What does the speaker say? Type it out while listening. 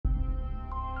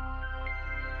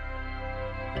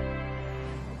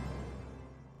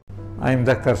I'm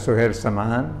Dr. Suheil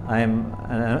Simaan. I'm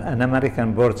an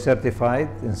American board certified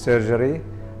in surgery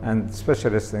and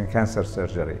specialist in cancer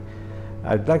surgery.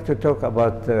 I'd like to talk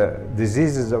about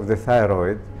diseases of the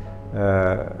thyroid.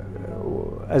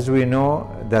 As we know,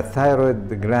 the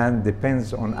thyroid gland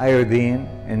depends on iodine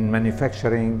in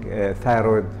manufacturing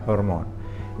thyroid hormone.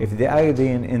 If the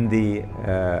iodine in the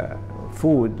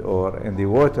food or in the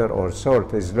water or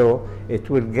salt is low, it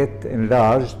will get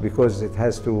enlarged because it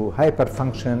has to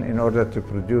hyperfunction in order to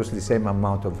produce the same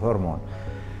amount of hormone.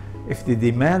 If the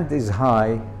demand is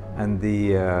high, and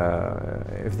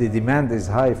if the demand is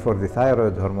high for the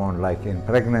thyroid hormone, like in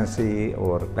pregnancy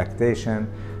or lactation,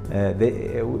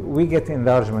 we get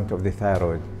enlargement of the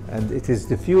thyroid, and it is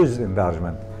diffuse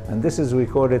enlargement, and this is, we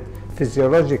call it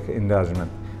physiologic enlargement,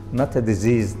 not a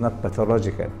disease, not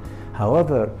pathological.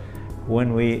 However,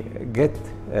 when we get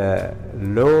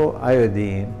low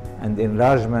iodine and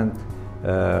enlargement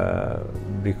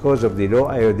because of the low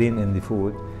iodine in the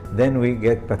food, then we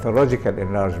get pathological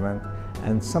enlargement.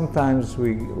 And sometimes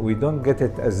we don't get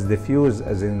it as diffuse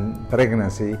as in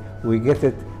pregnancy. We get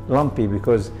it lumpy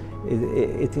because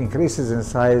it increases in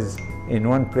size in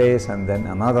one place and then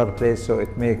another place, so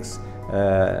it makes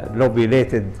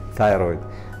lobulated thyroid.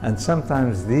 And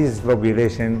sometimes these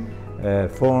lobulation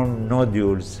form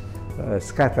nodules,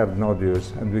 scattered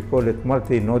nodules, and we call it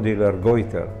multinodular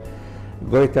goiter.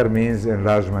 Goiter means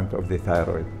enlargement of the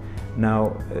thyroid.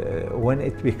 Now, when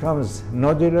it becomes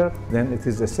nodular, then it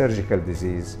is a surgical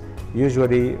disease.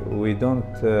 Usually, we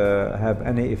don't have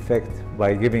any effect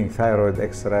by giving thyroid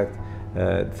extract.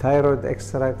 Thyroid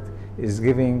extract is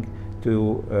given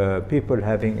to people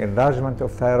having enlargement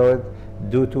of thyroid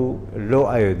due to low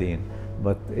iodine.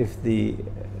 But if the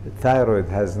thyroid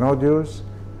has nodules,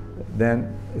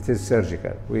 then it is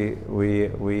surgical.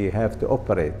 We have to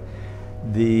operate.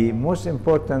 The most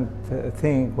important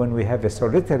thing when we have a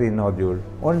solitary nodule,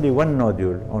 only one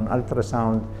nodule on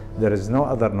ultrasound, there is no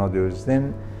other nodules,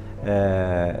 then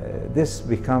this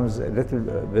becomes a little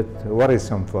bit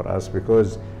worrisome for us,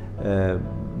 because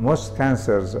most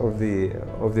cancers of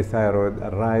the thyroid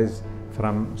arise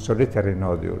from solitary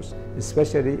nodules,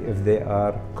 especially if they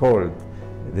are cold.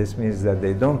 This means that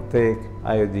they don't take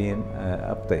iodine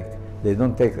uptake. They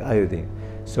don't take iodine.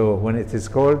 So when it is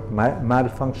called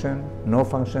malfunction, no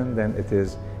function, then it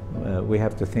is, we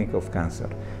have to think of cancer.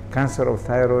 Cancer of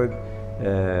thyroid,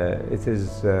 it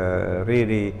is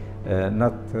really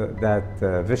not that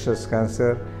vicious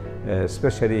cancer,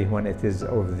 especially when it is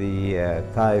of the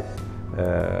type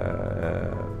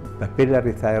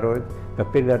papillary thyroid.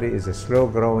 Papillary is a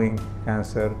slow-growing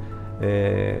cancer.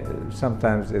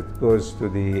 Sometimes it goes to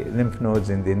the lymph nodes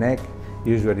in the neck.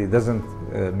 Usually doesn't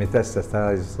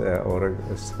metastasize or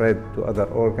spread to other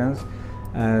organs,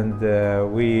 and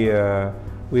we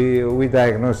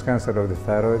diagnose cancer of the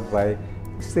thyroid by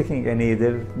sticking a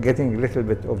needle, getting a little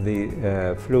bit of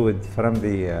the fluid from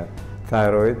the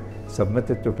thyroid, submit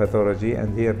it to pathology,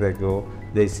 and here they go,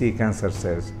 they see cancer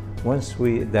cells. Once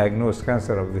we diagnose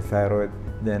cancer of the thyroid,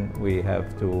 then we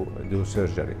have to do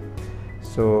surgery.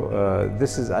 So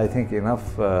this is, I think,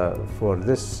 enough for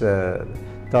this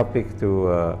topic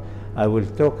to, I will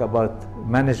talk about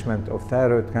management of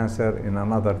thyroid cancer in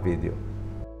another video.